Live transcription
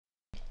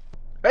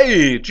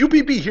Hey, it's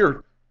UPB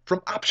here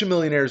from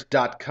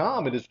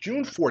OptionMillionaires.com. It is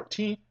June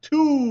 14th,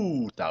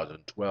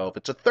 2012.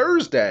 It's a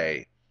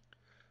Thursday.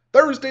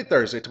 Thursday.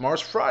 Tomorrow's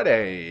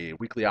Friday.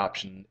 Weekly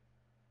options.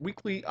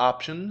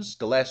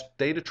 The last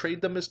day to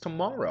trade them is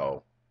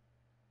tomorrow.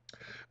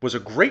 Was a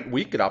great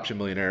week at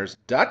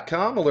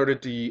OptionMillionaires.com.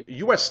 Alerted the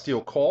U.S.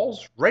 Steel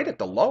calls right at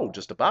the low,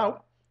 just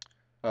about.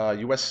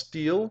 U.S.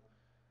 Steel,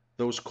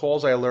 those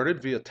calls I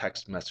alerted via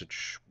text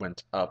message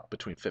went up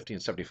between 50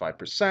 and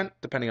 75%,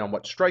 depending on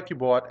what strike you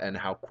bought and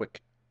how quick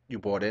you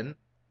bought in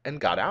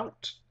and got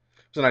out.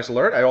 It was a nice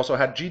alert. I also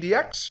had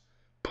GDX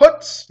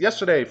puts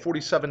yesterday,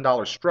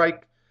 $47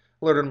 strike.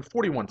 Alerted them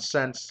 41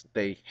 cents.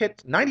 They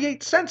hit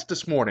 98 cents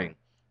this morning.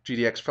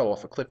 GDX fell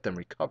off a cliff, then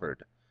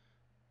recovered.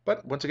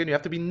 But once again, you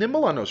have to be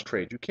nimble on those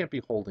trades. You can't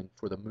be holding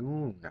for the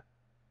moon.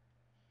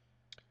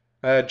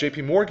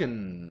 JP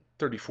Morgan,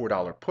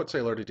 $34 puts I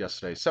alerted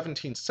yesterday,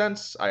 17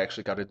 cents. I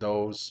actually got in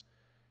those.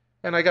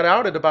 And I got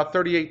out at about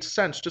 38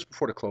 cents just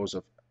before the close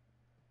of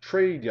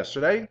trade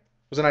yesterday. It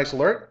was a nice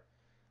alert.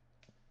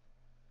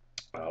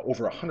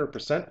 Over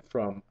 100%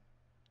 from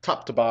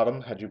top to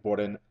bottom had you bought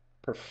in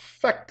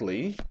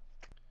perfectly.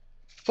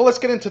 So let's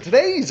get into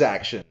today's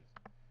action.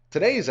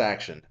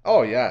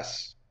 Oh,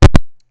 yes.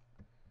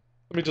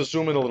 Let me just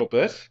zoom in a little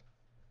bit.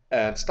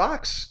 And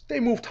stocks,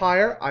 they moved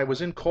higher. I was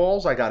in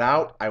calls. I got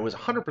out. I was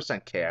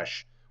 100%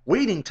 cash,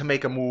 waiting to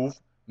make a move.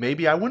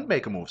 Maybe I wouldn't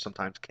make a move.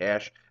 Sometimes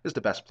cash is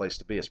the best place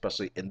to be,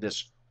 especially in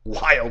this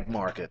wild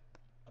market,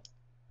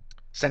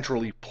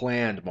 centrally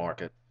planned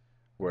market,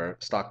 where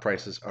stock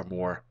prices are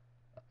more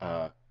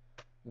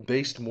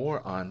based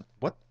more on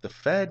what the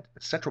Fed,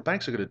 central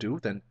banks are going to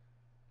do than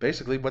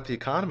basically what the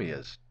economy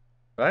is,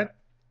 right?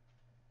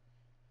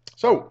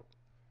 So,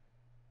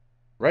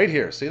 right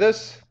here, see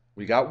this?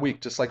 We got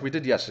weak, just like we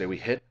did yesterday. We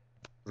hit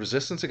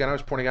resistance again. I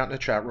was pointing out in the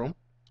chat room.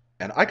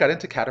 And I got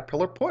into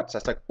Caterpillar puts.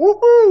 That's like,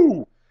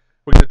 woohoo!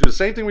 We're going to do the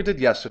same thing we did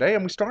yesterday,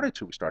 and we started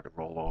to. We started to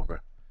roll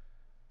over.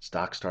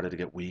 Stock started to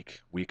get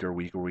weaker.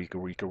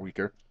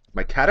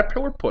 My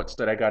Caterpillar puts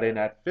that I got in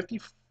at 50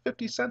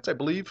 cents, I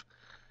believe,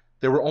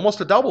 they were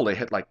almost a double. They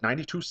hit like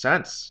 92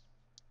 cents.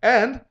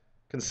 And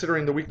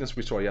considering the weakness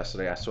we saw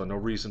yesterday, I saw no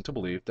reason to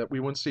believe that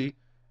we wouldn't see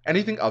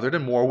anything other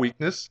than more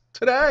weakness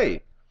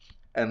today.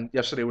 And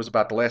yesterday was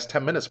about the last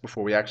 10 minutes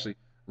before we actually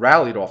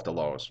rallied off the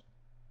lows.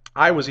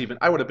 I would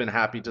have been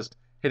happy just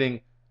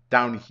hitting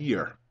down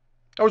here.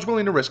 I was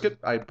willing to risk it.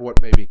 I bought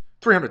maybe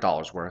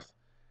 $300 worth.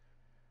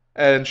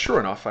 And sure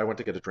enough, I went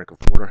to get a drink of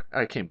water.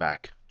 I came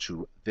back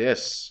to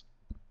this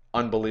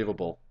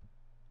unbelievable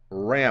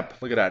ramp.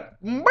 Look at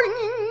that.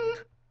 Boing!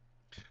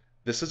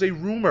 This is a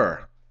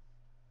rumor.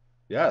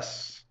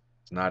 Yes,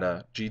 it's not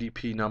a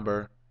GDP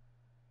number.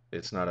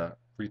 It's not a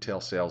retail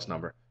sales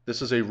number.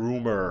 This is a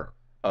rumor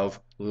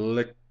of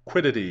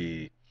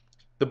liquidity.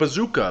 The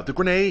bazooka, the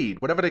grenade,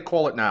 whatever they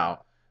call it now.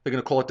 They're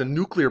going to call it the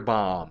nuclear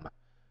bomb.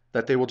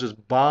 That they will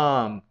just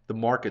bomb the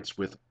markets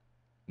with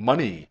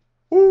money.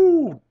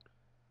 Ooh!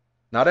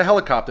 Not a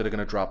helicopter they're going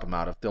to drop them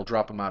out of. They'll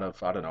drop them out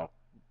of, I don't know,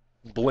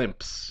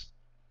 blimps.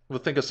 We'll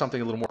think of something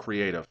a little more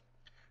creative.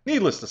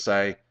 Needless to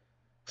say,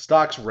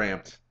 stocks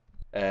ramped.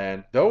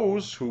 And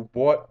those who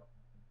bought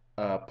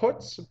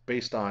puts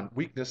based on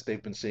weakness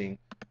they've been seeing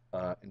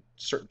in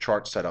certain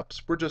chart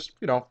setups were just,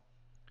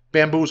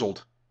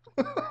 bamboozled.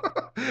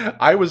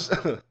 I was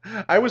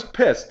I was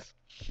pissed,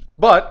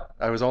 but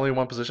I was only in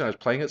one position. I was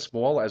playing it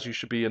small, as you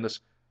should be in this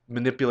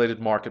manipulated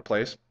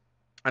marketplace.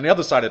 On the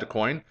other side of the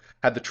coin,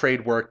 had the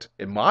trade worked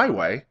in my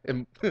way,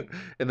 in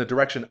the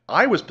direction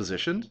I was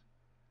positioned,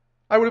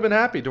 I would have been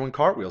happy doing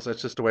cartwheels.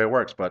 That's just the way it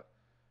works. But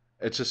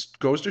it just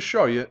goes to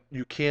show you,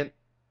 you can't,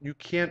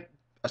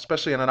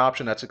 especially in an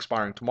option that's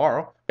expiring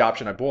tomorrow, the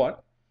option I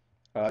bought,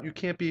 you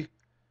can't be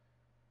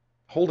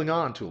holding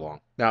on too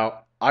long.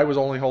 Now, I was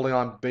only holding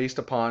on based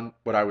upon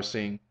what I was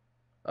seeing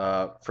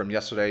from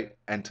yesterday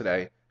and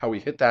today, how we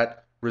hit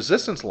that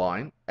resistance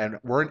line and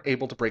weren't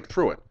able to break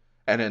through it.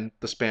 And in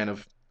the span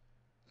of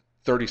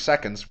 30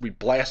 seconds, we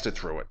blasted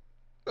through it.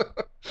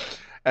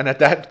 And at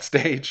that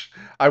stage,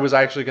 I was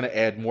actually going to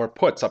add more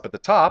puts up at the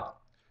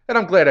top. And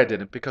I'm glad I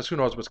didn't, because who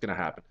knows what's going to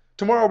happen.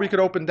 Tomorrow we could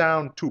open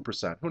down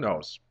 2%. Who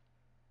knows?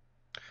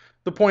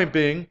 The point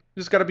being, you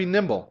just got to be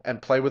nimble and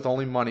play with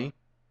only money,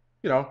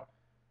 you know,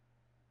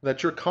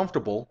 that you're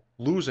comfortable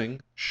losing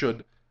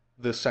should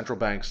the central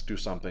banks do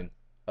something.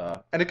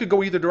 And it could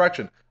go either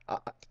direction.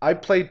 I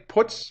played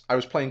puts. I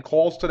was playing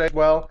calls today as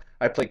well.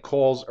 I played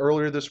calls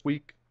earlier this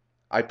week.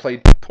 I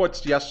played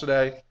puts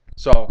yesterday.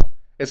 So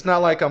it's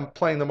not like I'm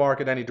playing the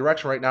market any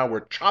direction right now.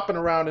 We're chopping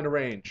around in a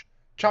range.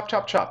 Chop,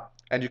 chop, chop.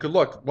 And you can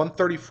look,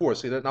 134.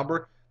 See that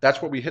number?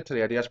 That's what we hit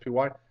today at the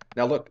SPY.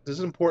 Now look, this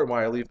is important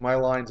why I leave my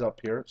lines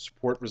up here.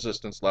 Support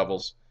resistance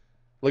levels.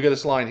 Look at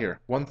this line here,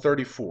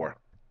 134.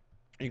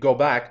 You go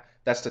back,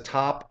 that's the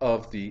top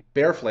of the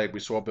bear flag we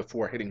saw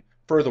before hitting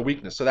further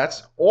weakness. So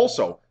that's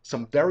also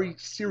some very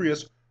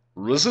serious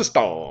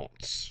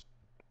resistance.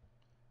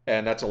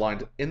 And that's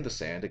aligned in the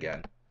sand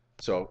again.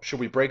 So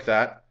should we break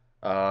that?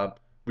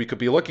 We could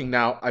be looking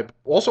now. I'm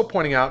also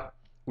pointing out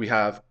we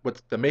have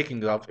what's the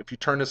making of, if you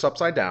turn this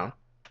upside down,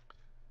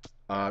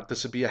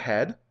 this would be a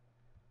head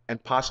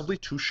and possibly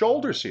two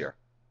shoulders here.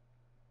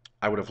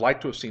 I would have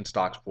liked to have seen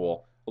stocks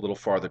fall a little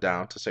farther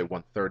down to say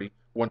 130,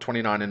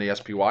 129 in the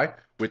SPY,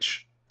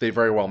 which they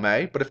very well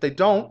may. But if they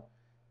don't,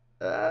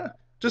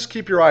 just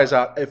keep your eyes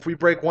out. If we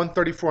break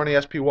 134 on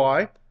the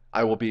SPY,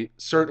 I will be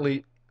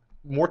certainly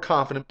more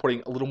confident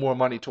putting a little more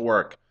money to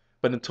work.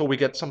 But until we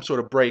get some sort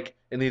of break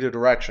in either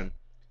direction,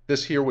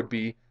 this here would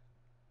be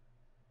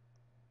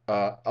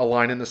a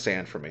line in the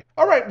sand for me.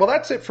 All right, well,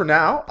 that's it for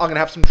now. I'm going to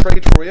have some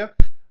trades for you.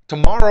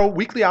 Tomorrow,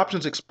 weekly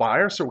options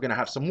expire, so we're going to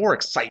have some more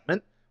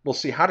excitement. We'll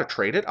see how to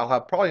trade it. I'll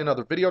have probably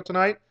another video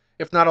tonight.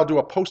 If not, I'll do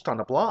a post on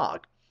the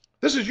blog.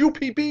 This is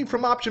UPB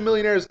from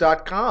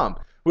OptionMillionaires.com.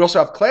 We also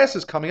have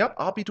classes coming up.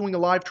 I'll be doing a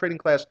live trading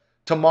class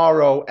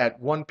tomorrow at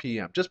 1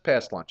 p.m., just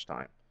past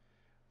lunchtime.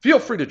 Feel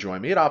free to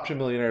join me at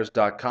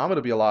OptionMillionaires.com.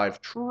 It'll be a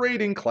live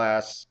trading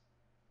class.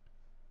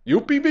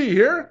 UPB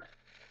here.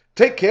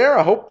 Take care.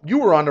 I hope you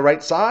were on the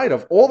right side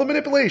of all the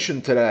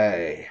manipulation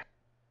today.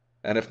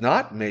 And if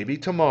not, maybe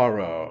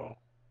tomorrow.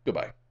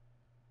 Goodbye.